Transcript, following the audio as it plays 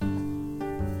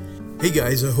Hey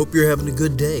guys, I hope you're having a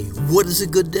good day. What is a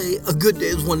good day? A good day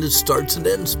is one that starts and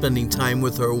ends spending time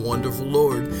with our wonderful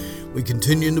Lord. We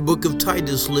continue in the book of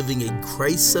Titus, living a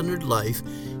Christ-centered life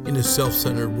in a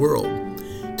self-centered world.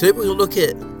 Today we're going to look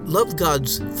at love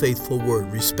God's faithful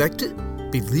word. Respect it,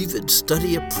 believe it,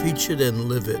 study it, preach it, and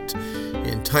live it.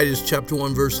 In Titus chapter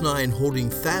 1, verse 9, holding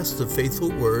fast the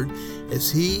faithful word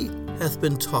as he hath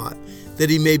been taught, that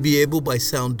he may be able by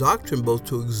sound doctrine both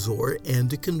to exhort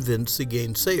and to convince the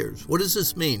gainsayers. What does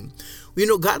this mean?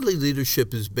 Well, godly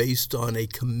leadership is based on a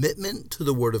commitment to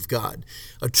the Word of God.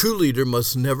 A true leader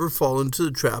must never fall into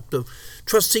the trap of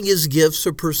trusting his gifts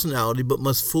or personality, but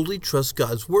must fully trust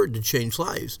God's Word to change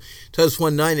lives. Titus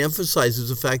 1:9 emphasizes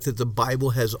the fact that the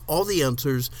Bible has all the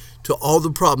answers to all the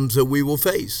problems that we will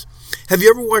face. Have you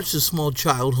ever watched a small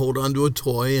child hold onto a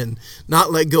toy and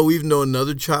not let go even though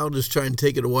another child is trying to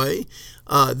take it away?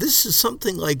 This is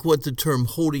something like what the term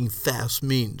holding fast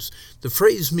means. The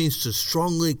phrase means to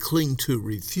strongly cling to,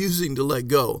 refusing to let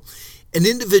go. An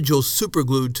individual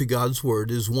superglued to God's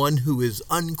Word is one who is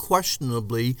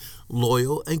unquestionably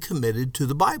loyal and committed to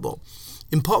the Bible.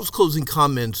 In Paul's closing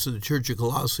comments to the church of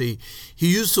Colossae,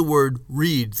 he used the word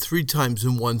read 3 times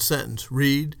in one sentence.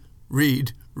 Read,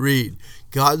 read, read.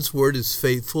 God's Word is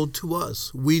faithful to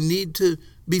us. We need to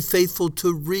be faithful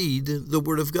to read the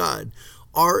Word of God.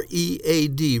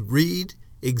 R-E-A-D, read,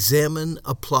 examine,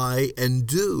 apply, and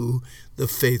do the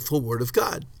faithful Word of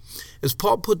God. As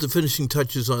Paul put the finishing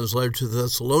touches on his letter to the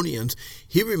Thessalonians,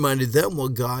 he reminded them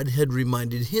what God had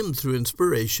reminded him through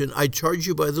inspiration. I charge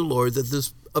you by the Lord that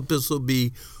this epistle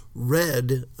be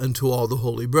read unto all the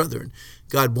holy brethren.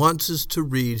 God wants us to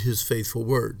read his faithful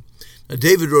word. Now,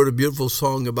 David wrote a beautiful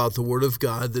song about the word of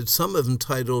God that some have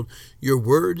entitled, Your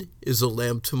Word is a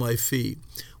Lamp to My Feet.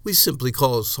 We simply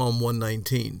call it Psalm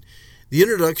 119. The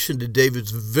introduction to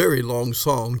David's very long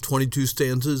song, 22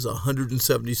 stanzas,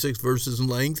 176 verses in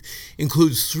length,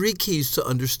 includes 3 keys to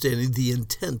understanding the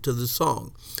intent of the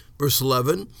song. Verse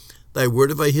 11, Thy word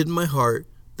have I hid in my heart,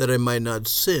 that I might not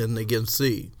sin against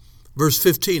thee. Verse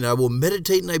 15, I will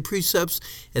meditate in thy precepts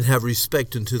and have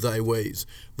respect unto thy ways.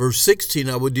 Verse 16,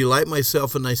 I will delight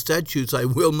myself in thy statutes, I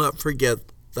will not forget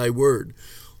thy word.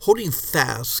 Holding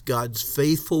fast God's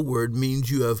faithful word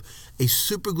means you have a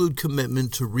superglued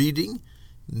commitment to reading,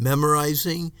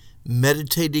 memorizing,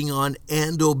 meditating on,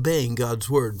 and obeying God's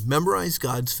word. Memorize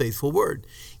God's faithful word.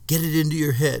 Get it into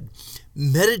your head.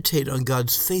 Meditate on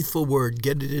God's faithful word.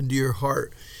 Get it into your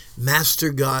heart. Master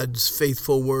God's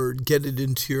faithful word. Get it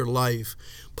into your life.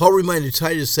 Paul reminded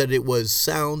Titus that it was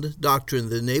sound doctrine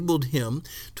that enabled him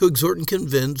to exhort and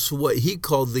convince what he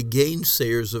called the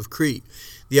gainsayers of Crete.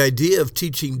 The idea of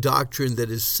teaching doctrine that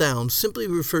is sound simply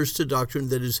refers to doctrine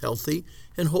that is healthy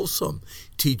and wholesome,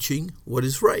 teaching what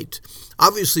is right.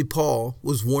 Obviously, Paul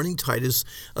was warning Titus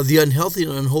of the unhealthy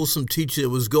and unwholesome teaching that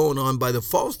was going on by the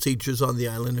false teachers on the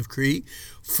island of Crete.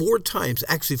 4 times,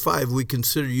 actually 5, we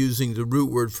consider using the root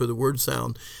word for the word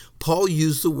sound. Paul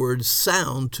used the word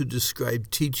sound to describe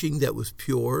teaching that was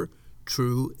pure,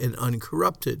 true, and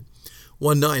uncorrupted.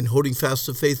 1:9, holding fast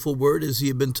the faithful word as he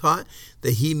had been taught,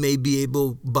 that he may be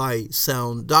able by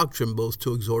sound doctrine both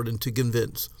to exhort and to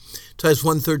convince. Titus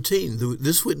 1:13,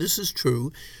 this witness is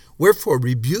true, wherefore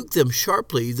rebuke them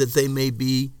sharply that they may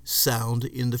be sound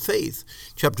in the faith.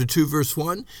 Chapter 2, verse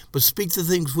 1, but speak the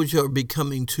things which are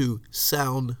becoming to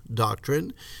sound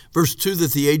doctrine. Verse 2,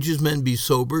 that the aged men be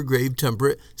sober, grave,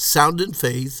 temperate, sound in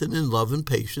faith and in love and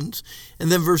patience.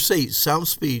 And then verse 8, sound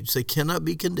speech that cannot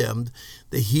be condemned,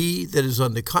 that he that is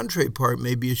on the contrary part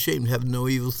may be ashamed, have no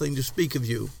evil thing to speak of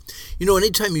you.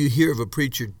 Anytime you hear of a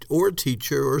preacher or a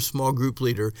teacher or a small group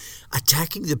leader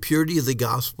attacking the purity of the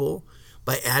gospel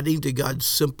by adding to God's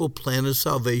simple plan of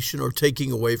salvation or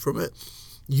taking away from it,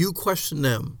 you question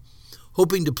them,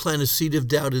 hoping to plant a seed of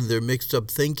doubt in their mixed up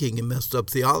thinking and messed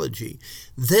up theology.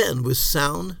 Then, with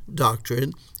sound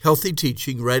doctrine, healthy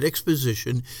teaching, right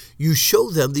exposition, you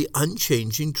show them the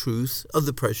unchanging truth of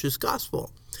the precious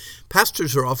gospel.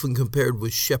 Pastors are often compared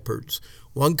with shepherds.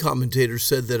 One commentator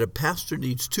said that a pastor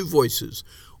needs 2 voices,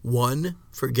 one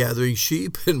for gathering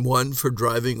sheep and one for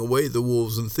driving away the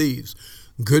wolves and thieves.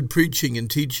 Good preaching and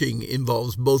teaching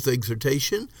involves both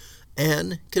exhortation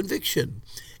and conviction.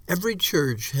 Every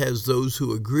church has those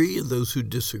who agree and those who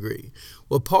disagree.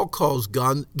 What Paul calls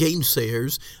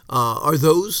gainsayers are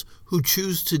those who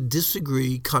choose to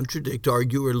disagree, contradict,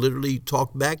 argue, or literally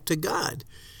talk back to God.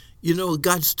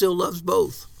 God still loves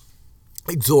both.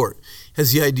 Exhort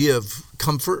has the idea of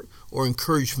comfort or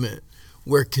encouragement,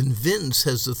 where convince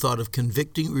has the thought of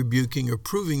convicting, rebuking, or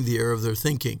proving the error of their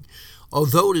thinking.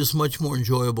 Although it is much more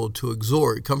enjoyable to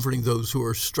exhort, comforting those who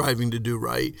are striving to do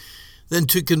right, than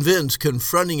to convince,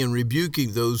 confronting and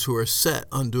rebuking those who are set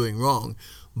on doing wrong.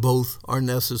 Both are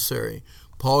necessary.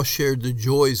 Paul shared the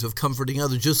joys of comforting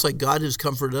others, just like God has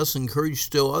comforted us and encouraged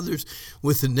still others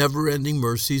with the never-ending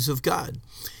mercies of God.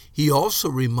 He also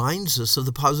reminds us of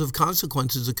the positive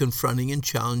consequences of confronting and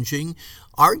challenging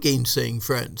our gainsaying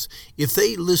friends. If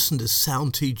they listen to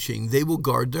sound teaching, they will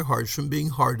guard their hearts from being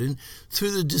hardened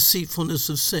through the deceitfulness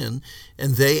of sin,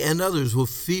 and they and others will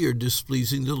fear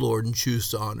displeasing the Lord and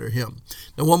choose to honor Him.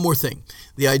 Now, one more thing.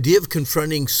 The idea of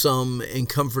confronting some and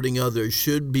comforting others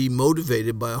should be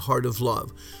motivated by a heart of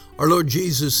love. Our Lord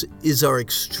Jesus is our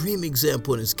extreme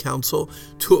example in His counsel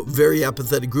to a very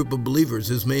apathetic group of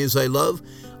believers. As many as I love,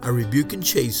 I rebuke and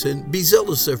chasten. Be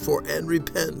zealous, therefore, and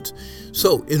repent.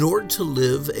 So, in order to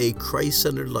live a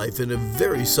Christ-centered life in a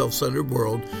very self-centered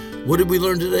world, what did we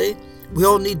learn today? We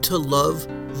all need to love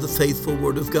the faithful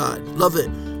Word of God. Love it,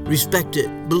 respect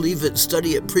it, believe it,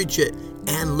 study it, preach it,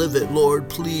 and live it. Lord,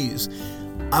 please,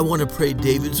 I want to pray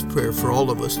David's prayer for all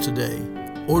of us today.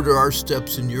 Order our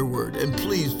steps in your word, and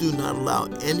please do not allow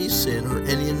any sin or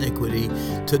any iniquity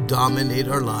to dominate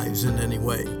our lives in any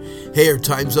way. Hey, our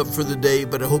time's up for the day,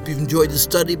 but I hope you've enjoyed the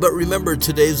study. But remember,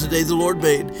 today is the day the Lord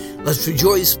made. Let's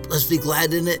rejoice, let's be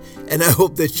glad in it, and I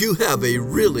hope that you have a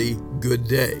really good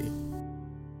day.